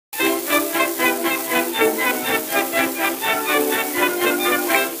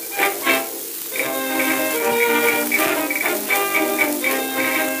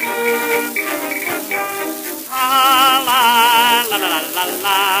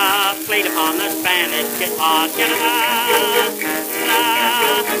played upon the Spanish guitar.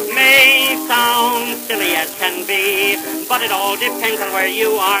 May sound silly as can be, but it all depends on where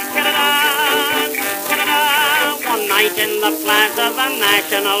you are. One night in the plaza, the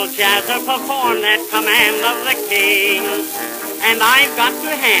national jazzer performed at command of the king. And I've got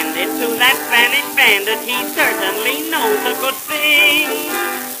to hand it to that Spanish bandit, he certainly knows a good thing.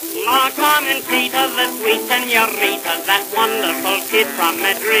 La Carmencita, the sweet senorita, that wonderful kid from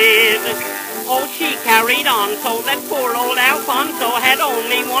Madrid. Oh, she carried on so that poor old Alfonso had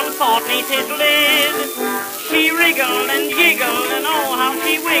only one thought neath his lid. She wriggled and jiggled, and oh, how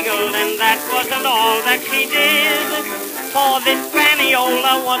she wiggled, and that wasn't all that she did. For this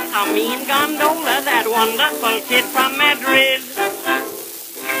graniola was a mean gondola, that wonderful kid from Madrid.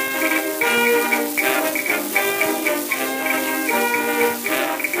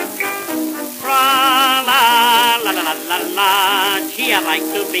 Tra-la-la-la-la-la, gee, I'd like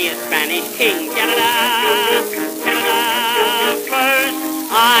to be a Spanish king. Da-da-da, da-da-da. First,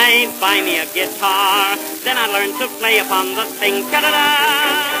 I'd buy me a guitar, then I'd learn to play upon the thing.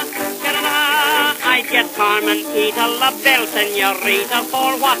 Da-da-da, da-da-da. I'd get Carmencita, la belle senorita,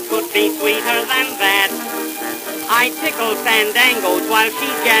 for what could be sweeter than that? I'd tickle fandangos while she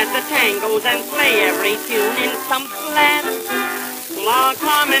jazzed the tangos and play every tune in some flat. La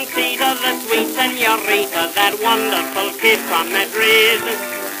Carmencita, the sweet senorita, that wonderful kid from Madrid.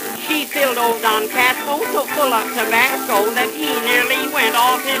 She filled old Don Casco so full of Tabasco that he nearly went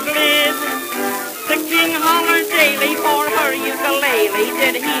off his lid. The king hollered daily for her ukulele.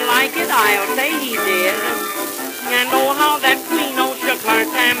 Did he like it? I'll say he did. And oh, how that queeno shook her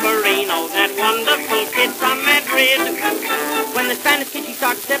tambourino, that wonderful kid from Madrid. When the Spanish kid she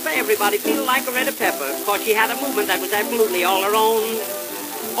started to step, everybody feel like a red pepper, 'cause she had a movement that was absolutely all her own.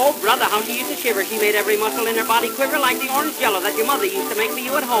 Oh, brother, how she used to shiver. She made every muscle in her body quiver like the orange jello that your mother used to make for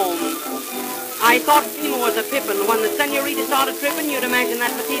you at home. I thought Fatima was a pippin'. When the senorita started tripping, you'd imagine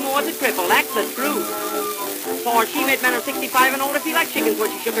that Fatima was a cripple. That's the truth. For she made men of 65 and older feel like chickens when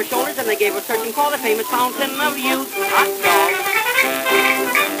she shook her shoulders, and they gave her searching for the famous fountain of youth. Hot dog.